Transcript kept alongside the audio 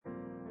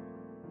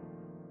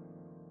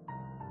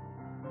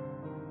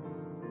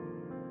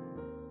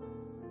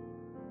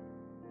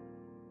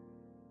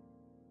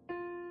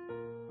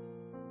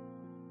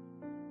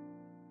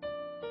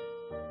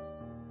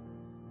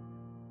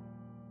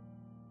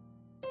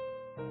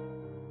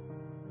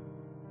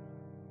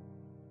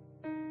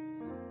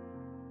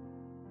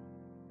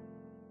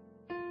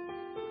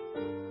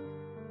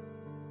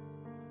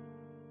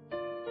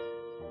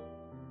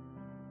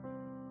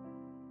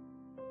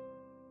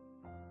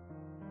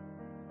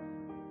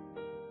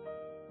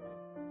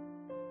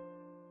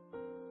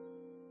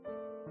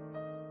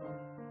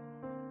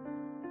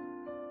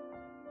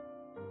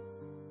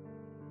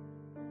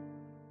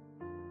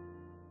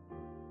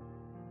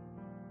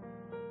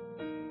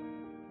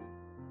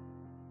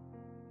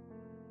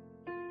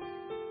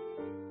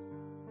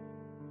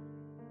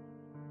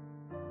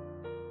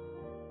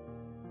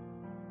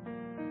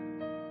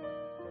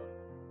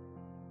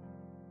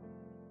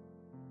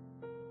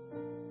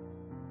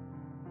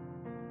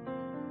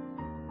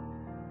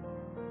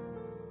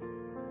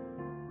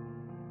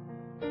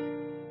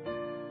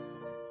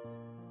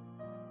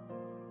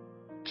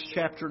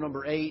chapter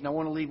number 8, and I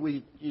want to leave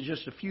with you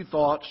just a few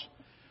thoughts.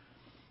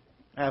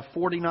 I have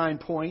 49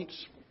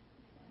 points.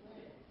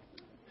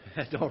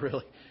 I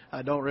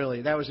don't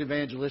really. That was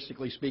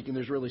evangelistically speaking.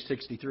 There's really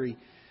 63.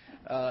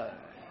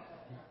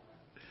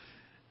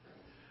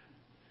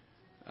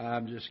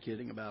 I'm just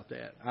kidding about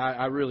that.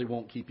 I really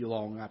won't keep you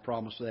long. I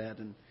promise that.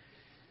 And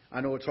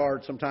I know it's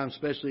hard sometimes,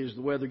 especially as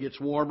the weather gets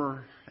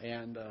warmer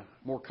and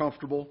more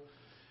comfortable.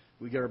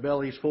 We get our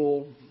bellies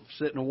full,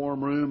 sit in a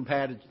warm room,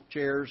 padded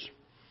chairs.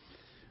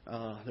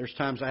 There's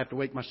times I have to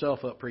wake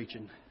myself up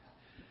preaching.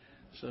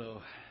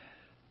 So,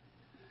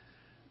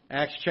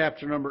 Acts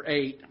chapter number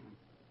 8.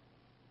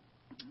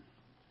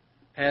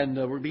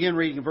 And we begin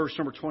reading in verse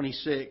number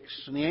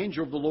 26. And the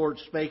angel of the Lord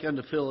spake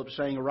unto Philip,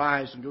 saying,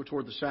 Arise and go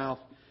toward the south,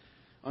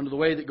 unto the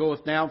way that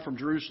goeth down from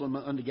Jerusalem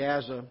unto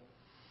Gaza,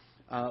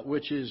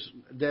 which is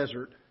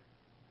desert.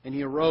 And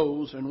he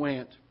arose and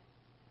went.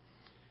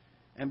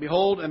 And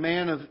behold, a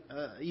man of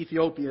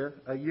Ethiopia,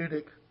 a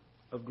eunuch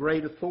of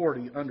great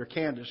authority under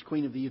Candace,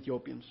 queen of the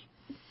Ethiopians,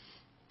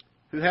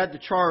 who had the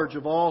charge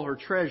of all her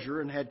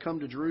treasure and had come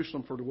to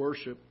Jerusalem for to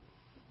worship,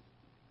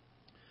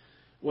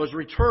 was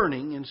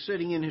returning and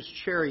sitting in his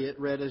chariot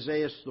read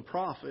Isaiah the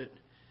prophet.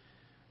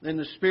 Then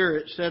the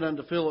Spirit said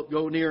unto Philip,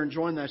 Go near and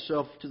join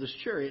thyself to this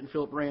chariot. And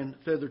Philip ran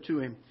thither to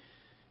him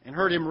and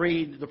heard him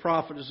read the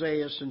prophet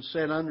Isaiah and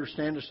said,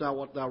 Understandest thou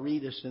what thou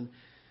readest? And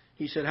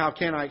he said, How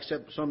can I,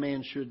 except some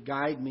man should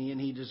guide me? And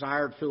he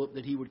desired Philip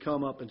that he would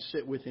come up and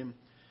sit with him.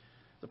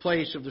 The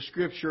place of the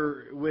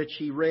scripture which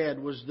he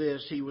read was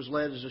this: He was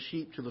led as a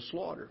sheep to the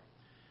slaughter,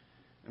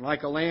 and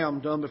like a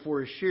lamb dumb before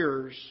his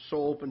shearers,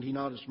 so opened he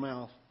not his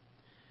mouth.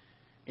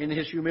 In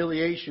his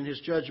humiliation his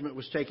judgment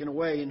was taken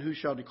away, and who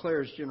shall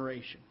declare his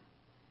generation?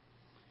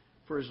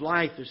 For his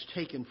life is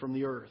taken from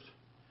the earth.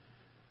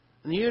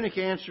 And the eunuch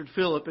answered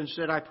Philip and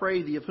said, I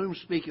pray thee, of whom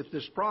speaketh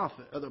this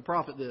prophet, the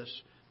prophet this?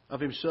 Of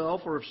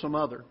himself or of some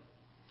other?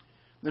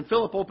 Then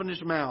Philip opened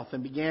his mouth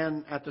and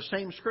began at the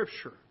same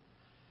scripture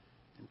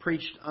and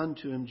preached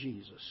unto him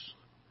Jesus.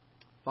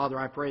 Father,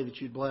 I pray that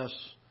you'd bless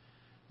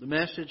the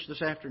message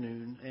this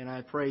afternoon, and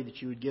I pray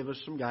that you would give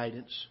us some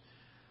guidance,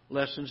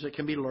 lessons that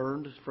can be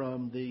learned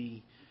from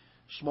the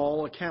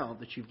small account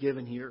that you've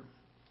given here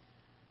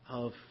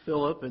of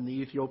Philip and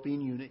the Ethiopian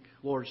eunuch.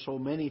 Lord, so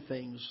many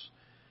things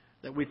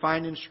that we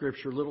find in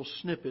Scripture, little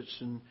snippets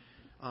and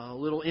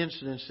little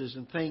incidences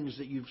and things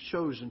that you've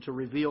chosen to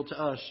reveal to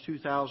us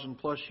 2,000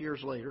 plus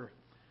years later.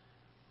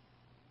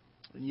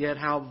 And yet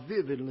how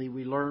vividly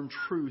we learn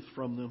truth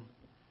from them.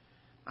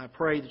 I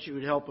pray that you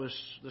would help us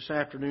this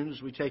afternoon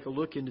as we take a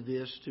look into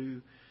this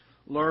to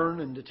learn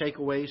and to take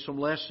away some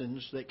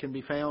lessons that can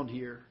be found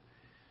here,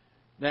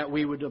 that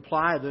we would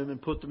apply them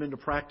and put them into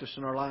practice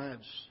in our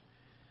lives.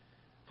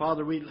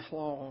 Father, we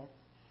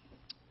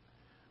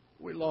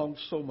long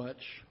so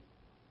much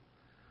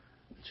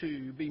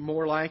to be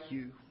more like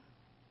you,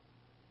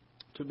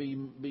 to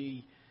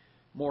be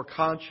more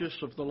conscious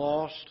of the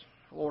lost.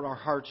 Lord, our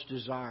heart's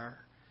desire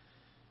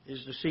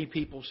is to see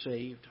people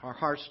saved. Our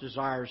heart's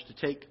desire is to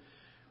take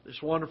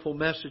this wonderful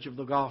message of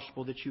the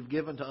gospel that you've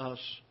given to us,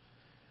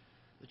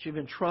 that you've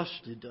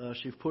entrusted to us,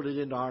 you've put it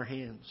into our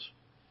hands.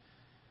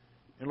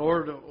 And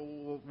Lord,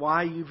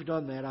 why you've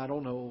done that, I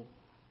don't know.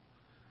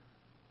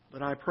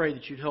 But I pray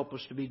that you'd help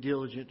us to be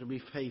diligent, to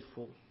be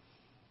faithful.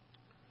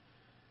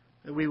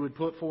 That we would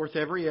put forth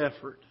every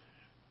effort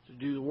to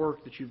do the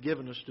work that you've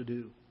given us to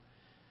do.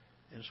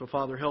 And so,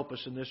 Father, help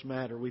us in this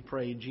matter, we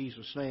pray in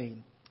Jesus'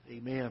 name.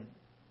 Amen.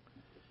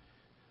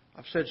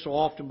 I've said so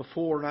often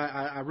before, and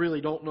I really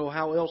don't know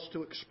how else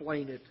to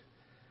explain it.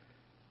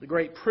 The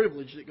great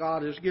privilege that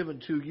God has given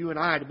to you and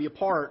I to be a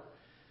part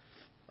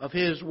of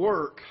His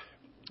work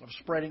of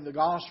spreading the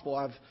gospel.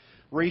 I've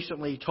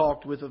recently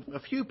talked with a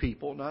few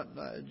people,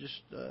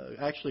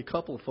 actually a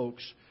couple of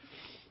folks,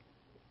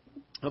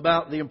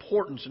 about the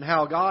importance and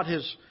how God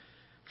has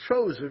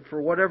chosen,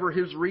 for whatever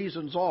His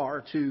reasons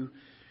are, to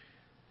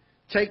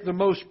take the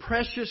most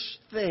precious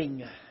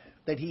thing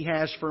that He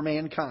has for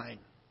mankind,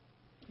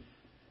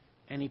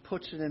 and He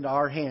puts it into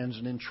our hands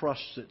and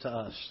entrusts it to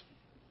us.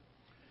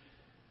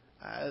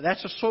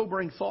 That's a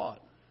sobering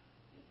thought.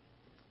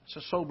 It's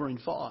a sobering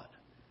thought.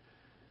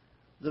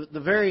 The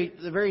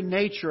very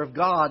nature of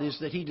God is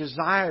that He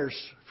desires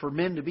for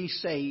men to be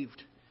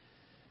saved.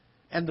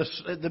 And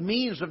the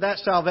means of that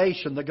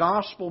salvation, the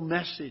gospel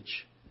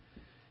message,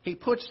 He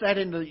puts that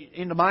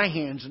into my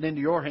hands and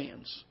into your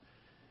hands.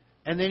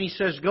 And then He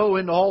says, go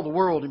into all the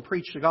world and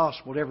preach the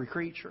gospel to every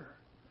creature.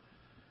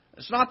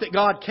 It's not that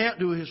God can't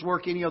do His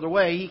work any other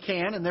way. He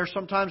can, and there's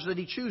sometimes that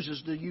He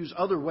chooses to use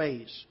other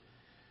ways.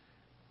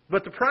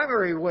 But the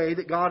primary way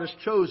that God has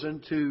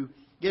chosen to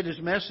get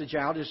His message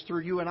out is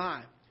through you and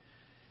I.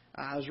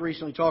 I was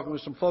recently talking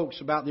with some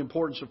folks about the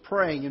importance of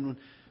praying,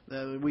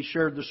 and we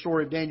shared the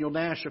story of Daniel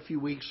Nash a few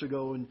weeks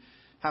ago and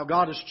how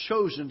God has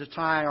chosen to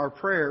tie our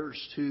prayers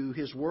to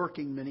His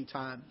working many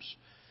times.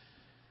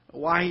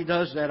 Why He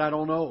does that, I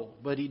don't know,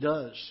 but He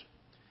does.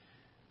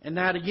 And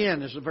that,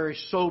 again, is a very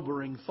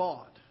sobering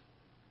thought.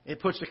 It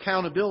puts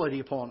accountability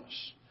upon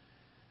us.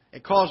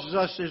 It causes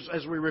us,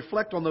 as we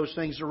reflect on those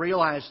things, to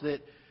realize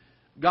that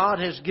God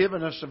has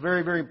given us a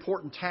very, very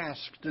important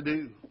task to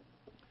do.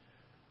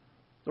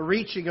 The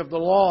reaching of the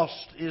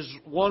lost is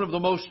one of the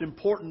most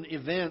important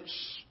events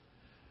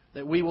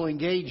that we will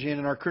engage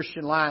in our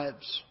Christian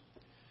lives,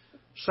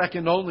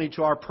 second only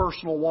to our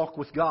personal walk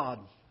with God.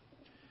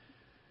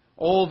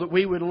 Oh, that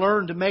we would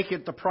learn to make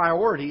it the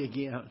priority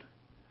again.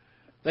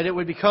 That it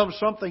would become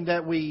something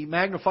that we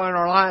magnify in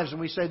our lives and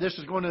we say, this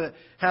is going to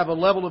have a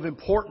level of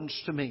importance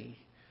to me.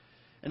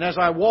 And as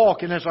I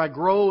walk and as I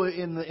grow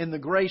in the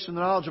grace and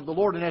the knowledge of the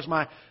Lord, and as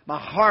my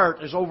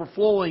heart is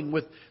overflowing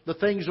with the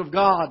things of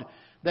God,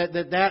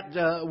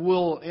 that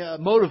will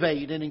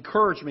motivate and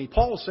encourage me.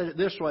 Paul said it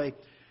this way.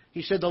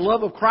 He said, the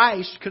love of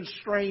Christ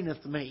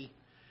constraineth me.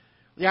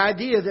 The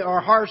idea that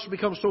our hearts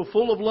become so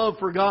full of love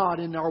for God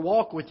in our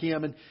walk with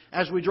Him, and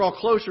as we draw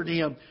closer to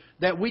Him,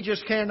 that we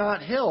just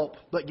cannot help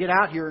but get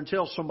out here and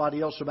tell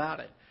somebody else about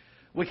it.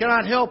 We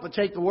cannot help but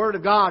take the Word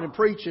of God and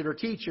preach it or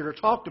teach it or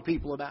talk to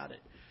people about it.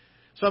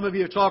 Some of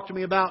you have talked to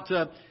me about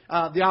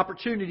the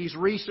opportunities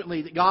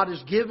recently that God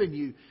has given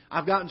you.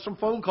 I've gotten some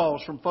phone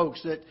calls from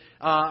folks that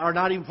are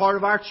not even part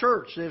of our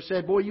church. They've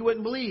said, boy, you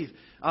wouldn't believe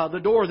the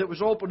door that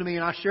was open to me,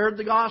 and I shared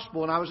the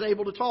gospel, and I was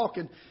able to talk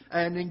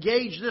and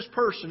engage this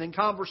person in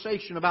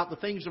conversation about the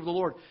things of the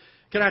Lord.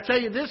 Can I tell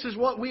you, this is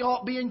what we ought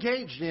to be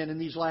engaged in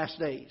these last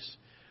days.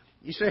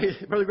 You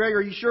say, Brother Greg,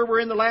 are you sure we're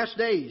in the last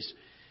days?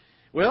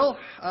 Well,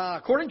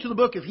 according to the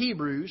book of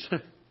Hebrews,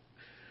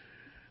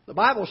 the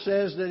Bible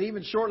says that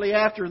even shortly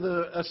after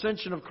the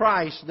ascension of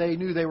Christ, they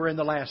knew they were in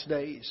the last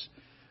days.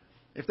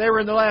 If they were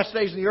in the last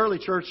days in the early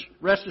church,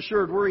 rest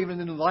assured we're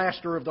even in the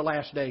laster of the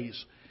last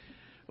days.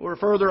 We're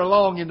further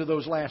along into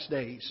those last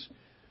days.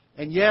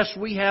 And yes,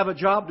 we have a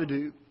job to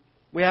do.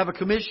 We have a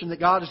commission that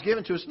God has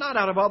given to us, not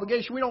out of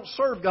obligation. We don't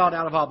serve God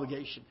out of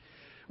obligation.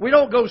 We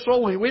don't go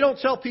soul winning. We don't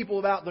tell people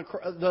about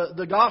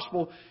the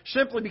gospel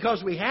simply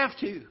because we have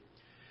to.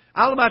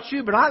 I don't know about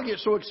you, but I get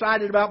so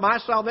excited about my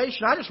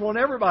salvation, I just want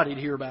everybody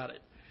to hear about it.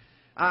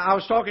 I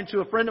was talking to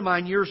a friend of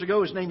mine years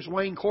ago. His name's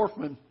Wayne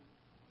Korfman.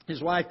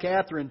 His wife,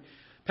 Catherine,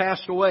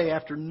 passed away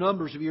after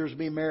numbers of years of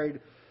being married,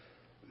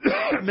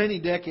 many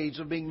decades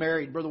of being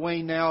married. Brother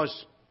Wayne now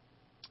is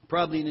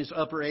probably in his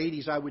upper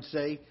 80s, I would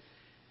say.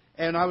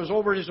 And I was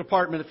over at his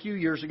apartment a few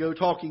years ago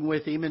talking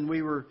with him, and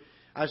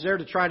I was there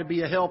to try to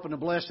be a help and a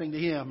blessing to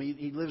him.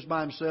 He lives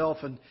by himself,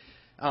 and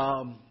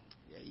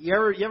you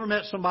ever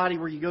met somebody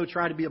where you go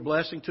try to be a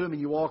blessing to him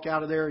and you walk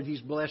out of there and he's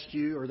blessed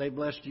you or they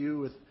blessed you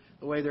with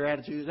the way their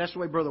attitude is? That's the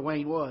way Brother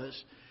Wayne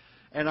was.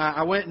 And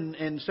I went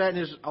and sat in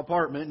his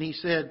apartment, and he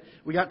said,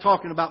 we got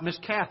talking about Miss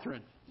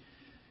Catherine.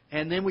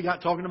 And then we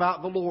got talking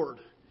about the Lord.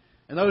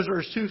 And those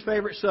are his two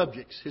favorite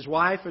subjects, his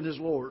wife and his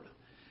Lord.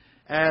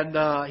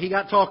 And he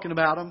got talking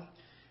about them.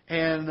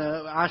 And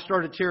I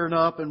started tearing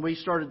up, and we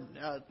started...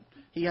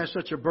 he has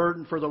such a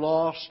burden for the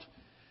lost.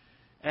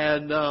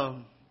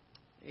 And...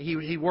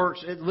 He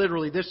works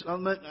literally this. I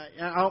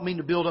don't mean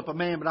to build up a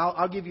man, but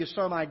I'll give you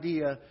some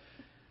idea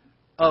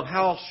of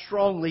how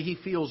strongly he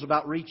feels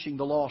about reaching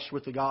the lost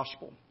with the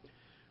gospel.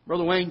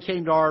 Brother Wayne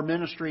came to our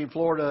ministry in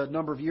Florida a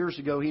number of years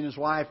ago. He and his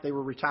wife, they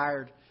were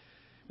retired.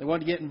 They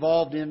wanted to get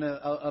involved in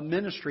a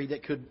ministry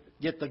that could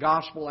get the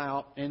gospel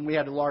out, and we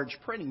had a large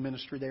printing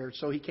ministry there.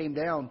 So he came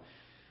down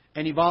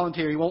and he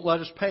volunteered. He won't let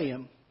us pay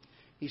him.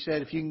 He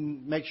said, if you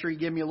can make sure you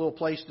give me a little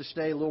place to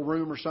stay, a little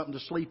room or something to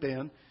sleep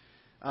in.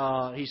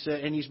 He said,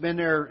 and he's been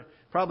there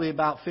probably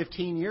about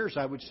 15 years,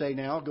 I would say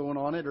now, going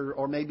on it,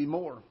 or maybe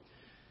more.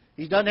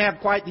 He doesn't have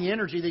quite the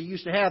energy that he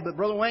used to have, but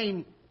Brother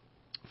Wayne,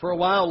 for a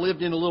while,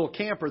 lived in a little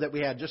camper that we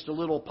had, just a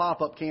little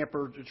pop-up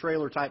camper,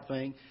 trailer type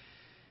thing,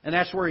 and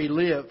that's where he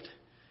lived.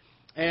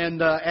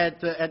 And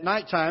at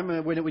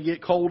nighttime, when it would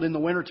get cold in the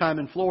wintertime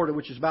in Florida,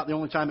 which is about the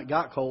only time it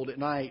got cold at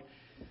night,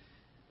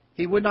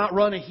 he would not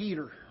run a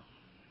heater.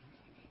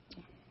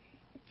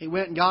 He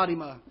went and got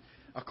him a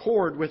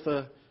cord with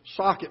a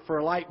socket for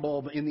a light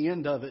bulb in the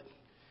end of it.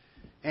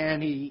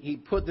 And he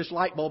put this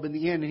light bulb in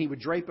the end, and he would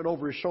drape it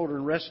over his shoulder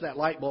and rest that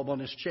light bulb on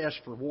his chest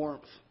for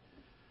warmth.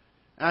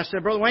 And I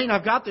said, Brother Wayne,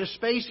 I've got this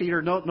space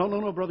heater.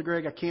 No, Brother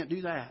Greg, I can't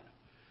do that.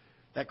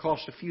 That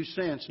costs a few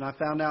cents. And I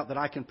found out that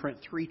I can print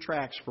 3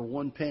 tracts for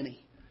 1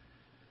 penny.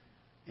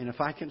 And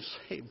if I can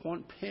save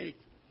 1 penny,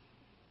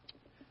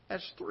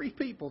 that's 3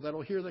 people that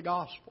will hear the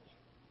gospel.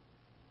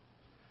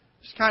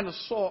 It's kind of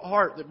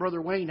heart that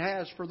Brother Wayne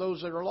has for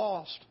those that are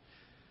lost.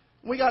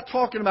 We got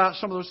talking about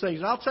some of those things.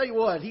 And I'll tell you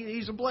what,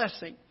 he's a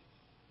blessing.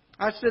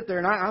 I sit there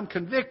and I'm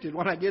convicted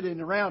when I get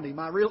in around him.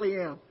 I really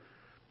am.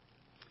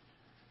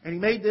 And he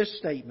made this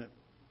statement.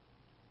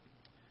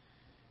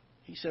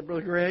 He said,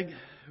 Brother Greg,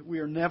 we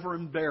are never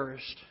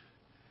embarrassed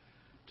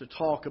to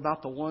talk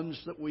about the ones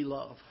that we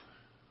love.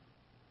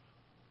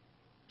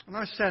 And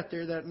I sat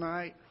there that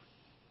night.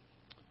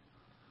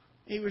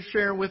 He was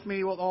sharing with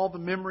me all the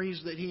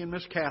memories that he and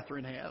Miss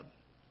Catherine had.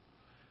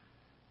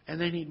 And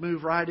then he'd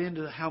move right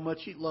into how much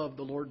he loved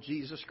the Lord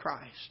Jesus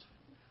Christ.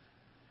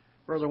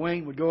 Brother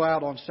Wayne would go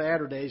out on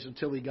Saturdays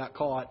until he got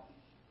caught.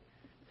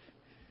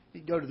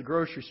 He'd go to the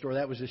grocery store.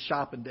 That was his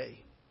shopping day.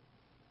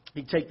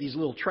 he'd take these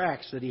little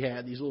tracts that he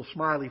had, these little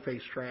smiley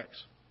face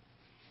tracts.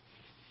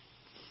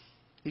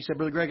 He said,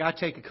 Brother Greg, I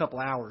take a couple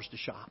hours to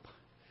shop.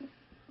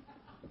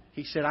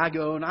 He said, I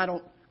go and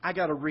I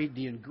got to read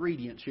the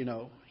ingredients, you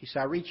know. He said,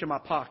 I reach in my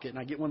pocket and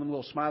I get one of them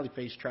little smiley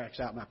face tracts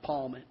out and I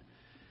palm it.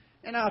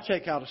 And I'll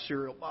take out a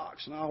cereal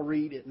box and I'll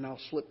read it and I'll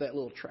slip that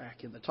little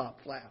tract in the top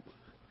flap.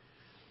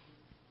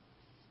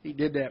 He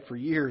did that for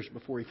years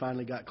before he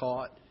finally got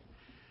caught.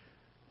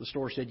 The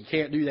store said, you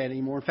can't do that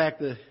anymore. In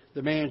fact,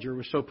 the manager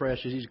was so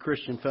precious. He's a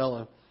Christian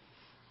fellow.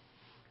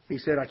 He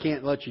said, I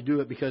can't let you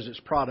do it because it's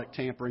product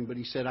tampering. But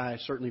he said, I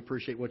certainly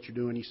appreciate what you're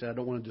doing. He said, I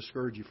don't want to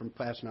discourage you from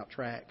passing out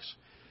tracts.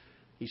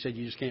 He said,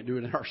 you just can't do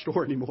it in our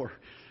store anymore.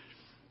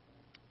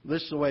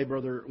 This is the way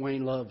Brother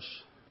Wayne loves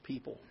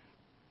people.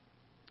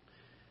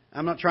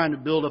 I'm not trying to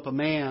build up a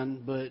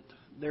man, but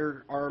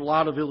there are a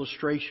lot of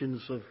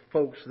illustrations of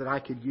folks that I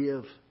could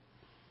give.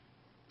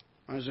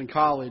 When I was in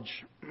college,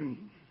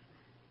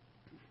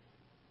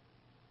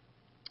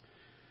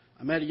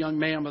 I met a young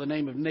man by the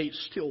name of Nate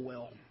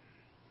Stillwell.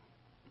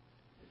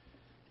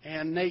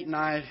 And Nate and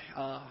I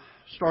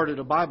started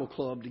a Bible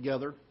club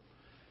together,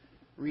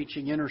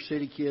 reaching inner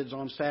city kids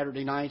on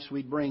Saturday nights.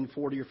 We'd bring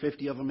 40 or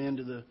 50 of them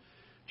into the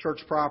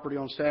church property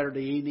on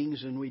Saturday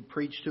evenings, and we'd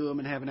preach to them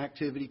and have an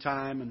activity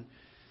time, and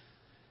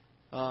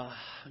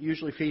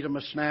usually feed them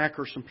a snack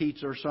or some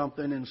pizza or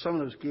something. And some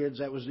of those kids,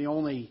 that was the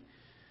only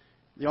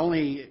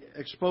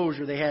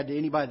exposure they had to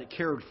anybody that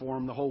cared for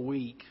them the whole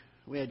week.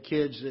 We had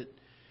kids that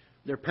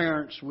their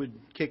parents would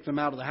kick them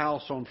out of the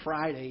house on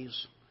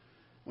Fridays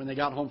when they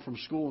got home from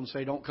school and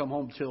say, don't come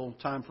home till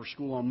time for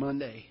school on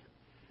Monday.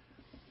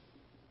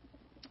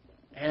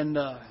 And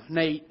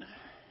Nate,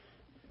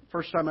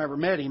 first time I ever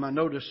met him, I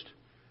noticed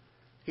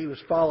he was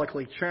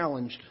follically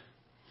challenged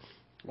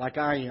like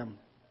I am.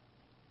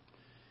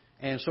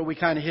 And so we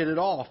kind of hit it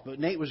off. But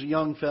Nate was a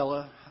young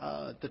fella.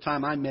 At the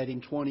time I met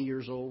him, 20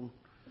 years old.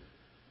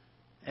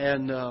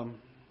 And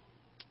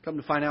come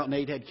to find out,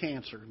 Nate had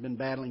cancer. Been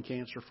battling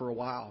cancer for a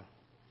while.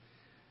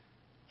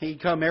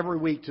 He'd come every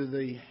week to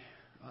the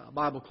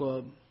Bible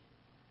club.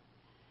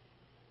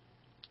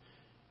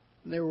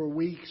 And there were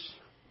weeks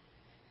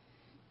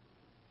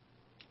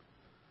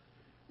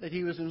that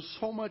he was in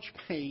so much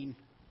pain.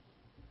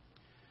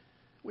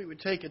 We would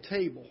take a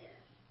table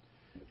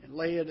and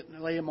lay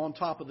him on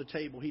top of the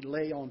table. He'd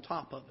lay on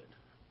top of it.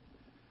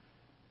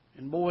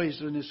 And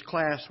boys in his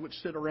class would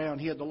sit around.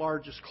 He had the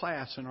largest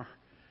class in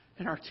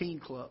our teen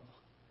club.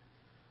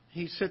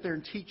 He'd sit there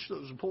and teach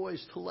those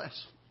boys the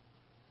lesson.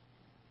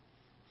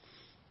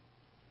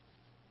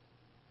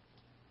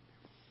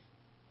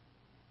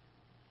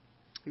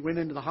 He went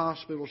into the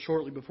hospital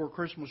shortly before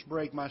Christmas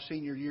break my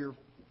senior year.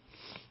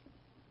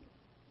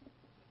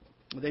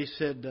 They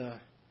said,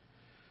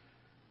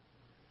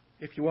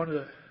 if you want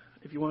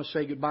to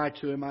say goodbye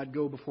to him, I'd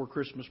go before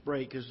Christmas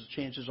break because the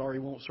chances are he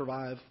won't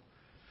survive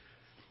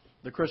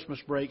the Christmas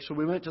break. So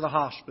we went to the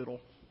hospital.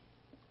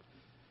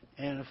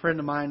 And a friend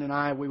of mine and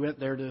I, we went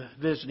there to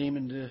visit him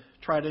and to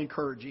try to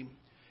encourage him.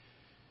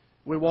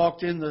 We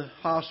walked in the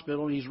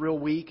hospital and he's real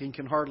weak and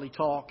can hardly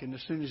talk. And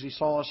as soon as he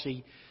saw us,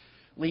 he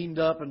leaned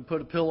up and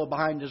put a pillow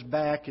behind his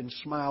back and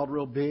smiled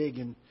real big.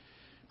 And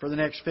for the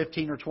next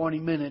 15 or 20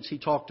 minutes, he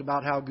talked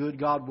about how good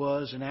God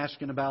was and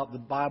asking about the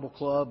Bible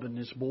club and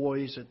his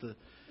boys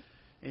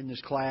in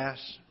this class.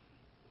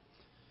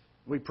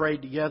 We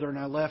prayed together and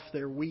I left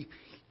there weeping.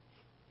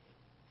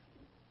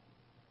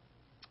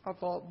 I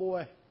thought,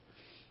 boy,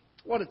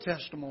 what a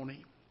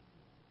testimony.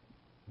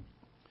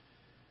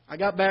 I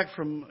got back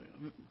from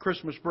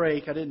Christmas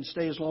break. I didn't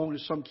stay as long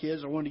as some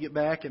kids. I wanted to get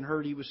back and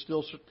heard he was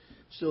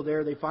still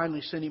there. They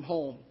finally sent him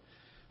home.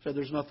 Said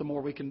there's nothing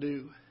more we can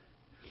do.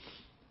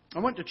 I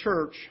went to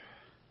church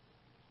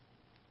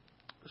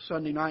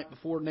Sunday night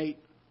before Nate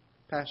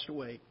passed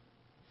away.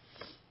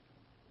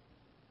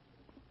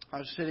 I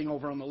was sitting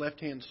over on the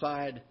left-hand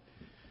side.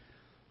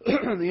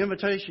 The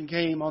invitation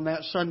came on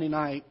that Sunday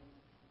night.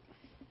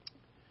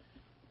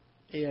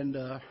 And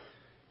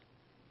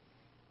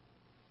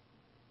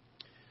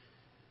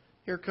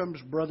here comes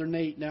Brother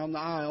Nate down the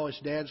aisle. His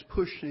dad's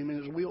pushing him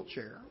in his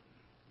wheelchair.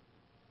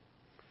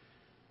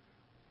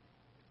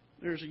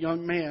 There's a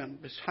young man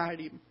beside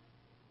him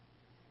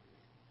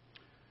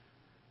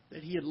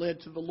that he had led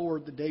to the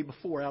Lord the day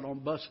before out on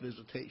bus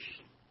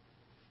visitation.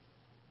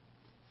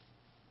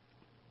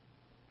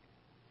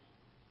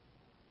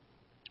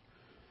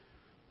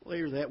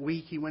 Later that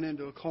week, he went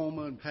into a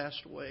coma and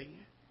passed away.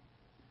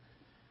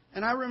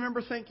 And I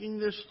remember thinking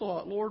this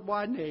thought, Lord,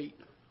 why Nate?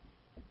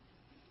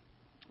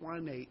 Why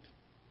Nate?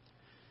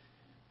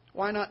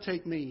 Why not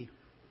take me?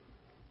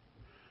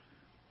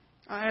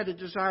 I had a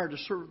desire to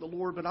serve the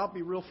Lord, but I'll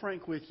be real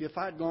frank with you. If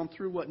I had gone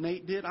through what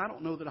Nate did, I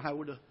don't know that I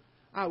would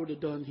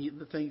have done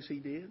the things he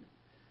did.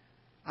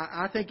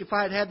 I think if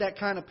I had had that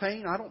kind of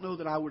pain, I don't know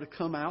that I would have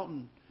come out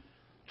and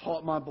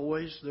taught my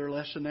boys their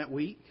lesson that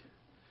week.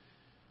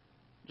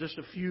 Just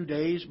a few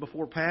days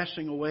before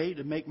passing away,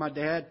 to make my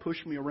dad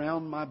push me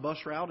around my bus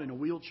route in a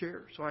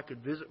wheelchair so I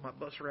could visit my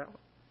bus route.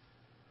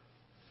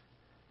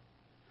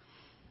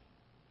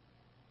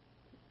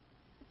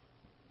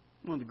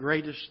 One of the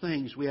greatest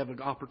things we have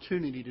an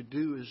opportunity to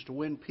do is to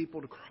win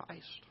people to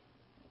Christ.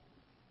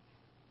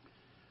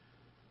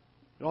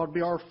 It ought to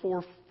be our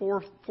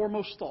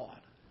foremost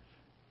thought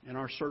in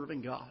our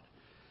serving God.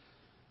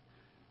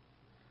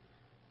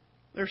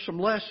 There's some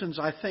lessons,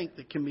 I think,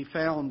 that can be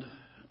found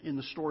in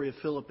the story of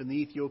Philip and the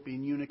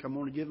Ethiopian eunuch. I'm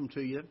going to give them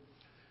to you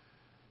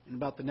in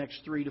about the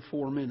next 3 to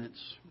 4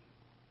 minutes.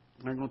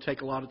 They're going to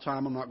take a lot of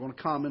time. I'm not going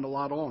to comment a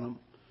lot on them.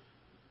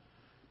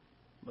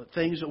 But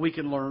things that we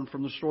can learn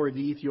from the story of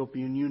the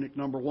Ethiopian eunuch.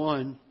 Number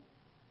one,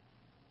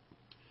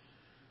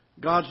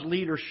 God's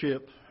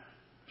leadership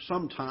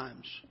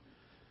sometimes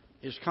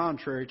is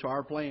contrary to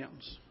our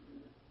plans.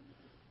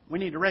 We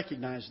need to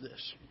recognize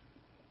this.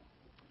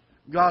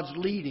 God's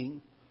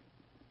leading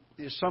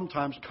is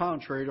sometimes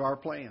contrary to our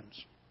plans.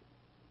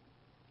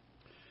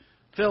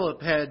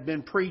 Philip had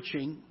been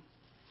preaching.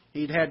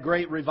 He'd had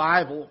great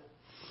revival.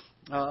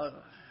 The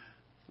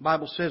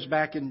Bible says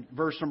back in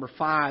verse number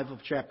 5 of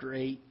chapter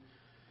 8,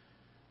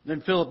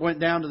 then Philip went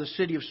down to the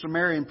city of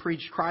Samaria and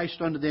preached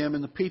Christ unto them,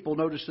 and the people,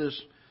 notice this,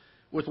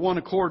 with one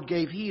accord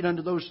gave heed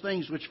unto those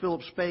things which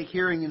Philip spake,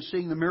 hearing and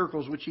seeing the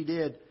miracles which he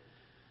did.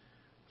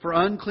 For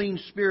unclean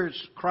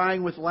spirits,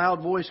 crying with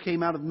loud voice,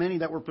 came out of many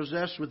that were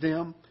possessed with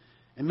them,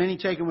 and many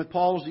taken with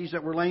palsies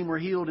that were lame were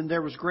healed, and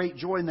there was great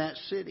joy in that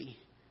city.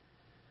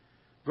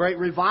 Great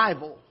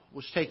revival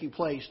was taking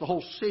place. The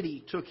whole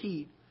city took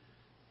heed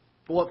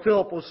for what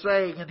Philip was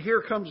saying. And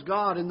here comes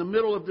God in the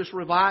middle of this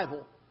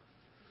revival.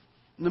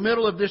 In the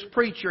middle of this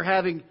preacher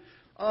having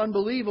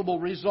unbelievable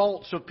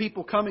results of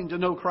people coming to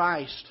know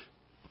Christ.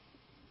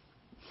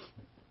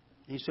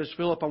 He says,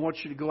 Philip, I want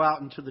you to go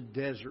out into the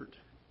desert.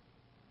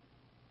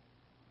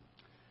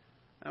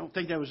 I don't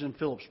think that was in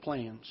Philip's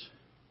plans.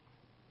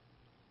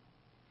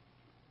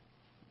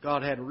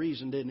 God had a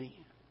reason, didn't He?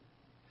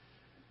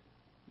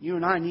 You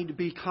and I need to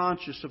be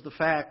conscious of the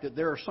fact that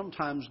there are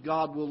sometimes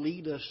God will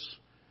lead us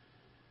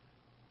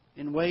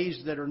in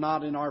ways that are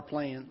not in our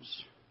plans.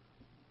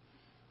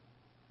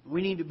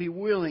 We need to be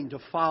willing to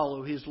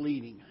follow His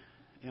leading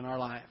in our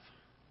life.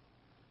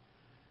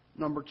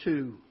 Number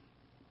two,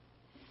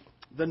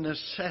 the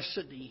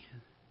necessity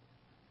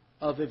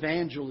of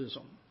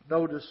evangelism.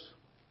 Notice,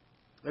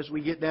 as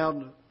we get down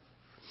to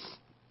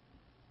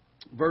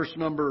verse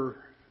number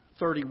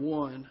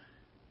 31,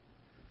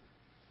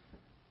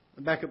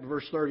 back up to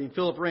verse 30. And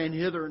Philip ran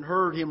hither and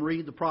heard him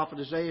read the prophet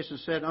Isaiah and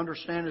said,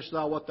 Understandest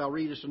thou what thou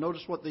readest? And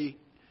notice what the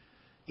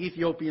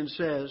Ethiopian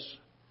says.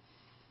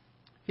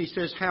 He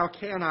says, How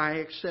can I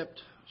except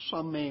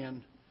some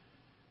man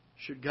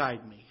should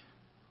guide me?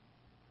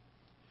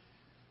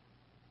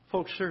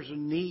 Folks, there's a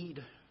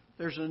need,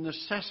 there's a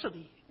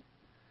necessity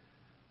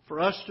for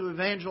us to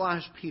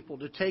evangelize people,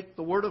 to take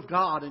the Word of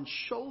God and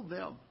show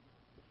them.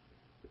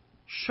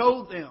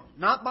 Show them,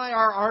 not by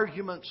our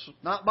arguments,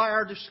 not by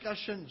our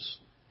discussions,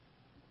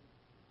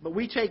 but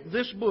we take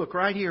this book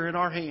right here in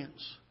our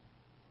hands.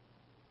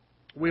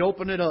 We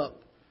open it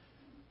up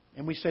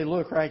and we say,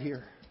 look right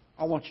here,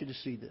 I want you to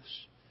see this.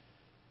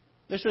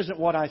 This isn't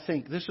what I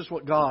think. This is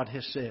what God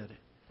has said.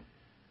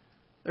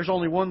 There's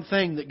only one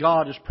thing that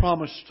God has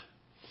promised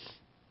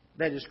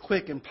that is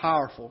quick and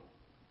powerful.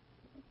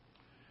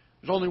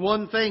 There's only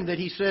one thing that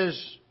He says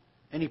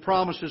and He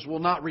promises will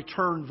not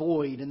return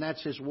void, and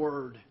that's His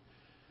Word.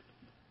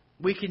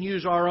 We can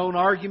use our own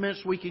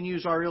arguments. We can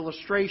use our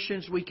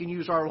illustrations. We can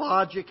use our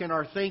logic and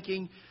our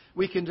thinking.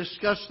 We can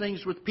discuss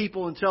things with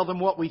people and tell them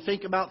what we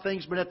think about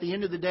things. But at the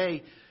end of the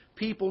day,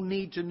 people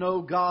need to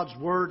know God's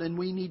Word, and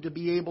we need to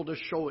be able to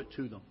show it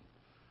to them.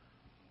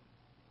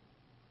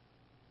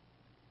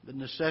 The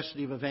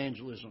necessity of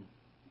evangelism.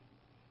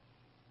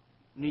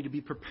 We need to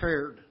be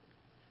prepared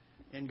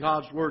in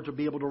God's Word to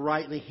be able to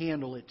rightly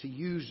handle it, to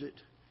use it,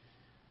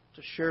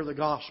 to share the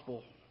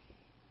gospel.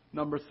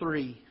 Number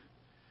three,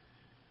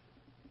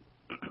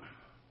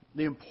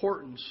 the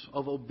importance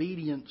of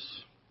obedience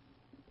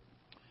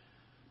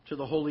to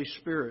the Holy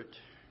Spirit.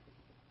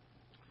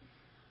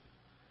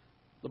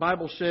 The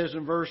Bible says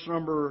in verse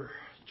number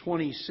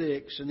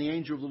 26, And the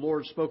angel of the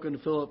Lord spoke unto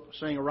Philip,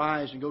 saying,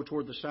 Arise and go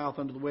toward the south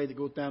unto the way that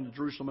goeth down to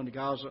Jerusalem unto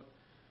Gaza,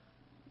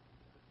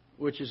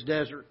 which is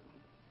desert.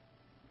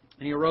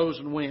 And he arose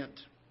and went.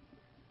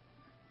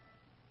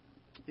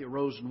 He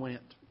arose and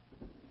went.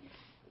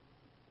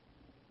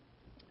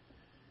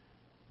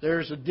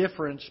 There's a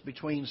difference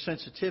between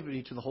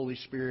sensitivity to the Holy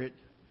Spirit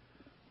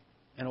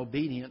and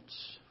obedience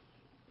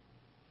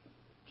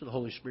to the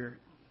Holy Spirit.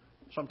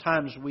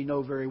 Sometimes we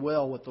know very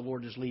well what the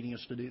Lord is leading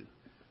us to do.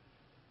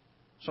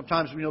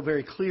 Sometimes we know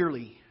very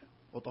clearly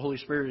what the Holy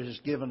Spirit has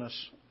given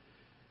us.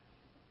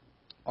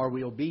 Are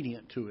we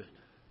obedient to it?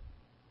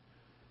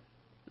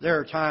 There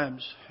are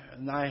times,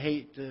 and I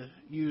hate to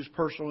use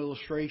personal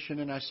illustration,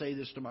 and I say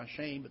this to my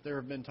shame, but there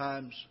have been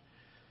times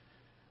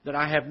that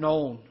I have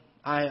known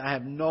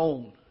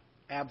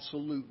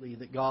absolutely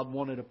that God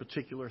wanted a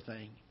particular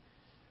thing,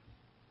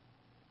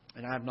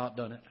 and I have not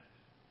done it.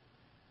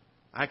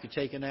 I could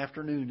take an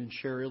afternoon and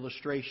share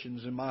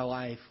illustrations in my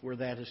life where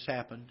that has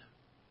happened.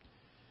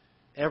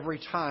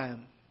 Every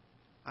time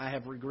I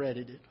have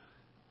regretted it.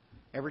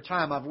 Every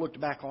time I've looked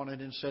back on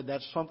it and said,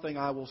 that's something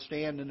I will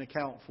stand and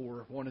account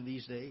for one of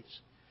these days.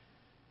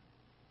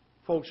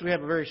 Folks, we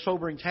have a very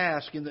sobering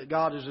task in that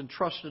God has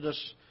entrusted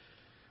us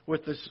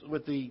with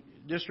the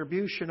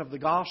distribution of the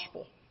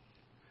gospel.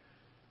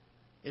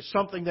 It's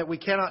something that we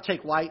cannot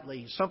take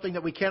lightly. It's something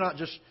that we cannot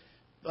just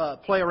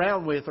play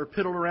around with or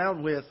piddle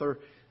around with or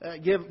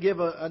give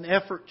an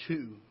effort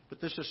to. But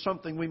this is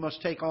something we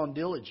must take on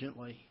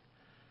diligently.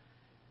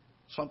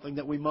 Something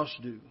that we must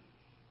do.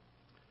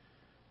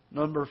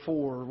 Number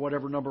 4,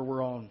 whatever number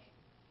we're on.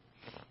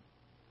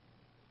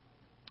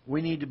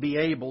 We need to be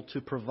able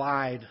to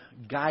provide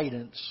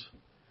guidance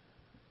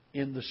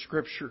in the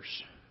Scriptures.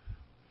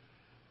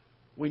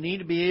 We need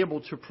to be able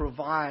to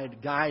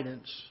provide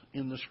guidance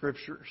in the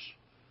Scriptures.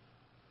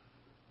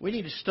 We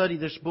need to study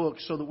this book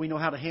so that we know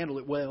how to handle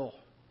it well.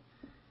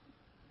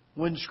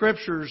 When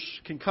Scriptures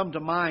can come to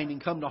mind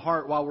and come to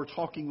heart while we're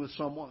talking with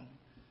someone.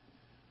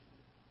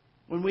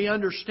 When we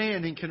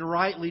understand and can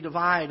rightly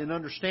divide and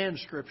understand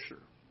Scripture.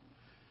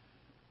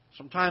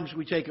 Sometimes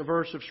we take a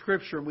verse of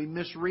Scripture and we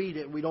misread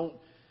it. We don't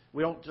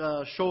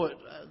show it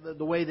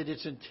the way that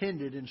it's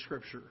intended in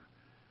Scripture.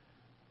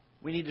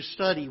 We need to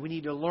study. We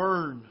need to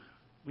learn.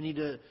 We need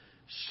to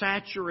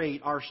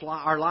saturate our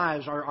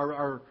lives,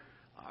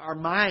 our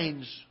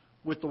minds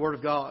with the Word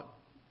of God.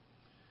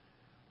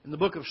 In the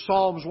book of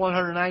Psalms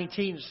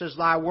 119, it says,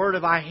 Thy word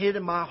have I hid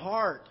in my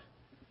heart,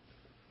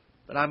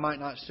 that I might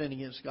not sin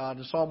against God.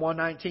 In Psalm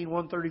 119,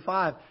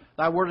 135,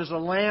 Thy word is a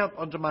lamp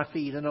unto my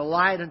feet and a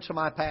light unto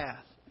my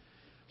path.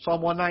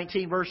 Psalm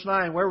 119, verse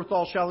 9,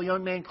 Wherewithal shall a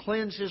young man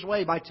cleanse his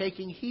way? By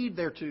taking heed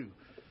thereto,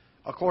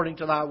 according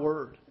to Thy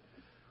word.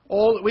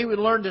 Oh, that we would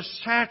learn to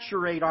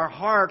saturate our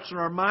hearts and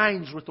our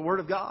minds with the Word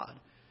of God.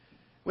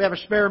 We have a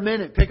spare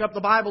minute. Pick up the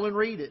Bible and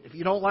read it. If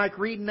you don't like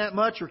reading that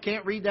much or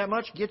can't read that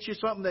much, get you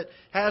something that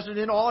has it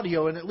in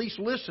audio and at least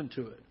listen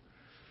to it.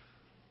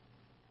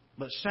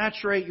 But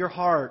saturate your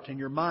heart and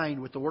your mind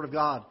with the Word of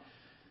God.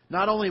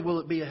 Not only will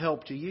it be a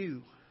help to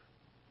you,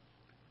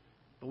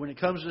 but when it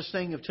comes to this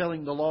thing of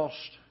telling the lost,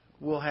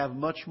 we'll have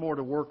much more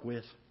to work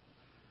with.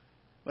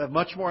 We'll have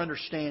much more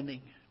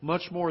understanding.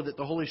 Much more that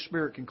the Holy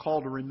Spirit can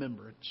call to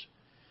remembrance.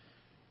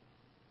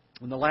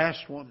 And the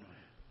last one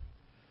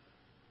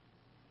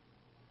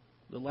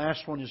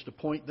is to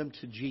point them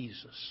to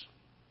Jesus.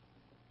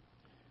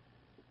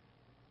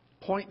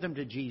 Point them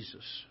to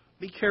Jesus.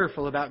 Be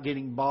careful about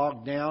getting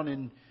bogged down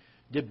in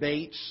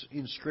debates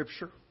in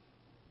Scripture.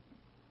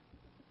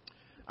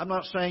 I'm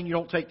not saying you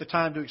don't take the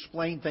time to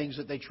explain things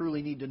that they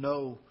truly need to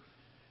know.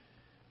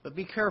 But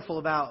be careful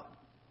about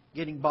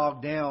getting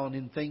bogged down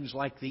in things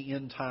like the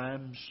end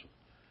times,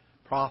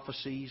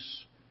 prophecies.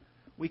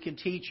 We can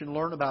teach and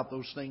learn about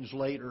those things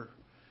later.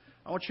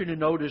 I want you to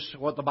notice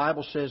what the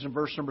Bible says in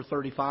verse number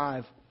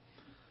 35.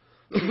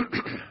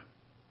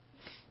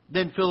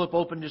 Then Philip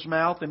opened his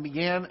mouth and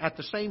began at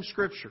the same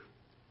Scripture.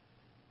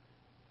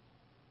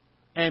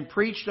 And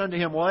preached unto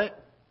him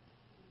what?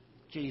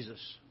 Jesus.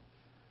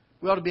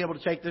 We ought to be able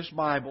to take this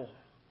Bible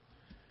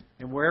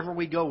and wherever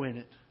we go in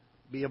it,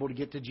 be able to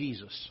get to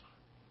Jesus.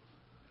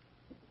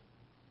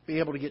 Be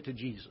able to get to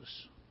Jesus.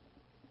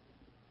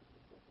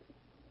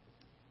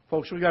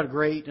 Folks, we've got a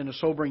great and a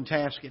sobering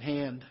task at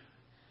hand.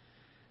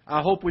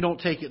 I hope we don't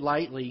take it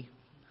lightly.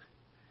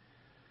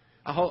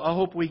 I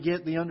hope we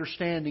get the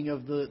understanding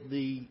of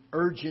the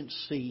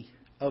urgency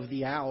of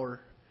the hour.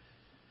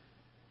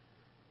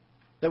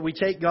 That we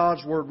take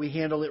God's Word, we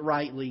handle it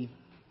rightly.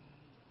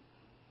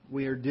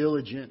 We are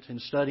diligent in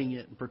studying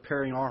it and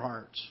preparing our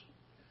hearts.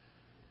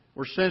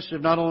 We're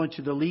sensitive not only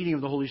to the leading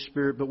of the Holy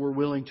Spirit, but we're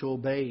willing to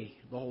obey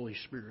the Holy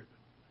Spirit.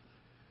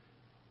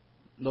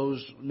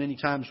 Those many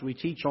times we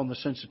teach on the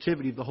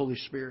sensitivity of the Holy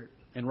Spirit,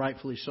 and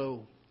rightfully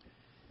so.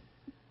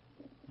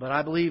 But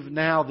I believe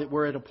now that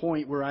we're at a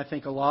point where I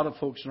think a lot of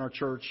folks in our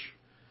church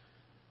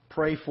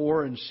pray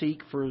for and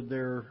seek for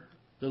the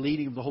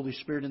leading of the Holy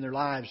Spirit in their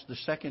lives. The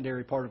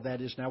secondary part of that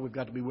is now we've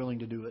got to be willing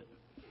to do it.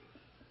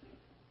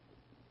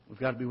 We've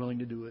got to be willing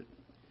to do it.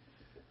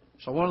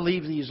 So I want to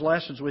leave these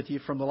lessons with you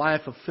from the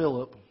life of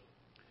Philip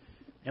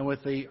and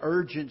with the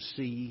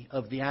urgency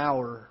of the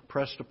hour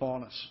pressed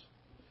upon us.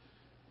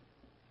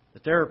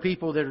 That there are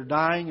people that are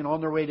dying and on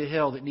their way to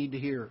hell that need to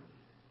hear.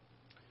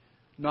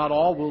 Not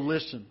all will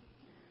listen.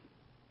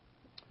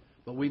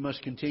 But we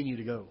must continue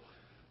to go.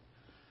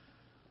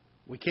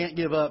 We can't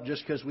give up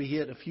just because we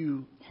hit a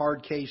few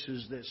hard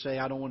cases that say,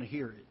 I don't want to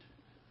hear it.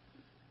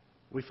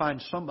 We find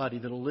somebody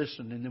that will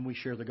listen and then we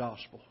share the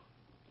gospel.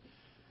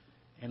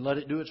 And let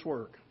it do its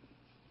work.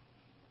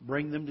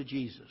 Bring them to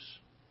Jesus.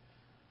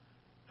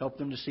 Help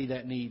them to see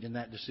that need and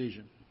that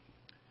decision.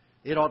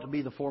 It ought to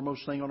be the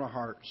foremost thing on our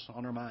hearts,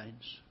 on our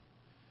minds.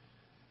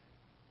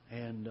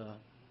 And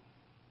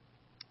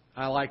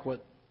I like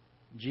what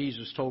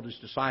Jesus told His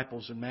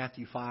disciples in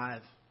Matthew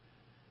 5.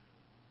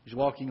 He's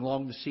walking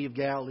along the Sea of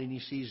Galilee and He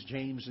sees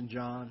James and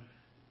John.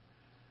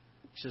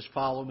 He says,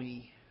 follow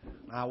me,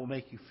 and I will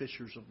make you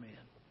fishers of men.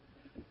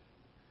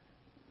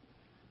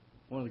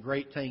 One of the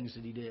great things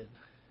that He did.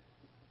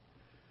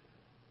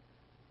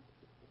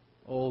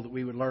 Oh, that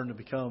we would learn to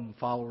become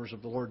followers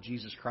of the Lord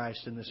Jesus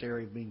Christ in this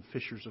area of being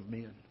fishers of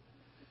men.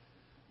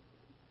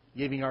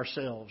 Giving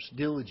ourselves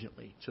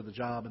diligently to the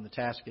job and the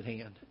task at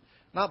hand.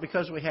 Not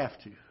because we have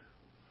to,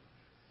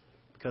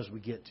 because we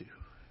get to.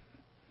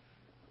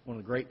 One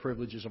of the great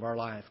privileges of our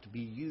life, to be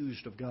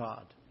used of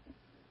God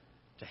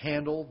to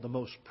handle the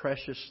most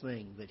precious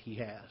thing that He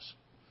has,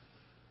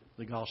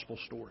 the gospel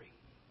story.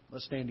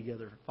 Let's stand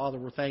together. Father,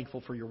 we're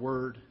thankful for Your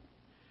Word.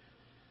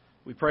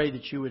 We pray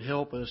that You would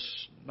help us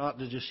not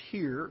to just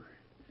hear,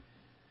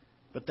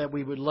 but that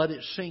we would let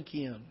it sink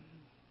in.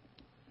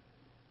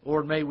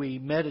 Lord, may we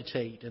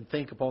meditate and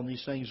think upon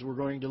these things. We're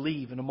going to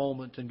leave in a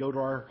moment and go to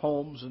our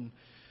homes, and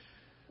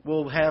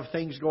we'll have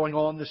things going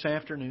on this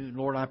afternoon.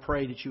 Lord, I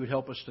pray that You would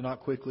help us to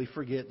not quickly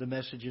forget the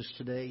messages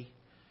today.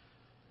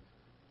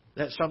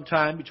 That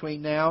sometime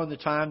between now and the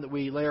time that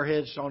we lay our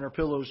heads on our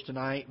pillows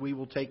tonight, we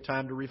will take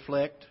time to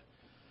reflect,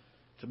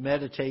 to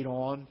meditate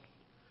on,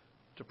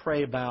 to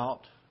pray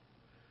about,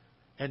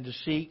 and to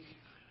seek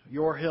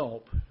Your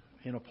help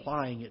in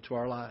applying it to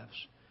our lives.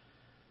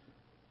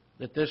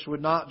 That this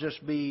would not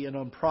just be an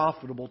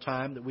unprofitable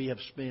time that we have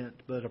spent,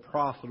 but a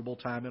profitable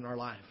time in our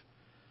life.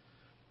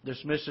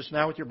 Dismiss us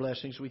now with Your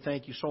blessings. We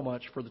thank You so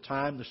much for the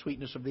time, the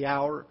sweetness of the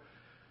hour,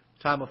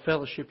 time of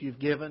fellowship You've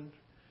given,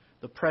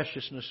 the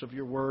preciousness of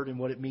Your Word and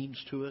what it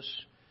means to us.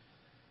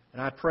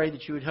 And I pray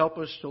that You would help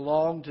us to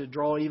long to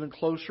draw even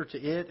closer to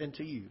it and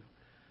to You.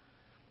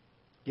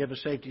 Give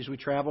us safety as we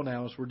travel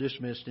now, as we're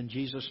dismissed. In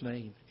Jesus'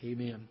 name,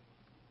 amen.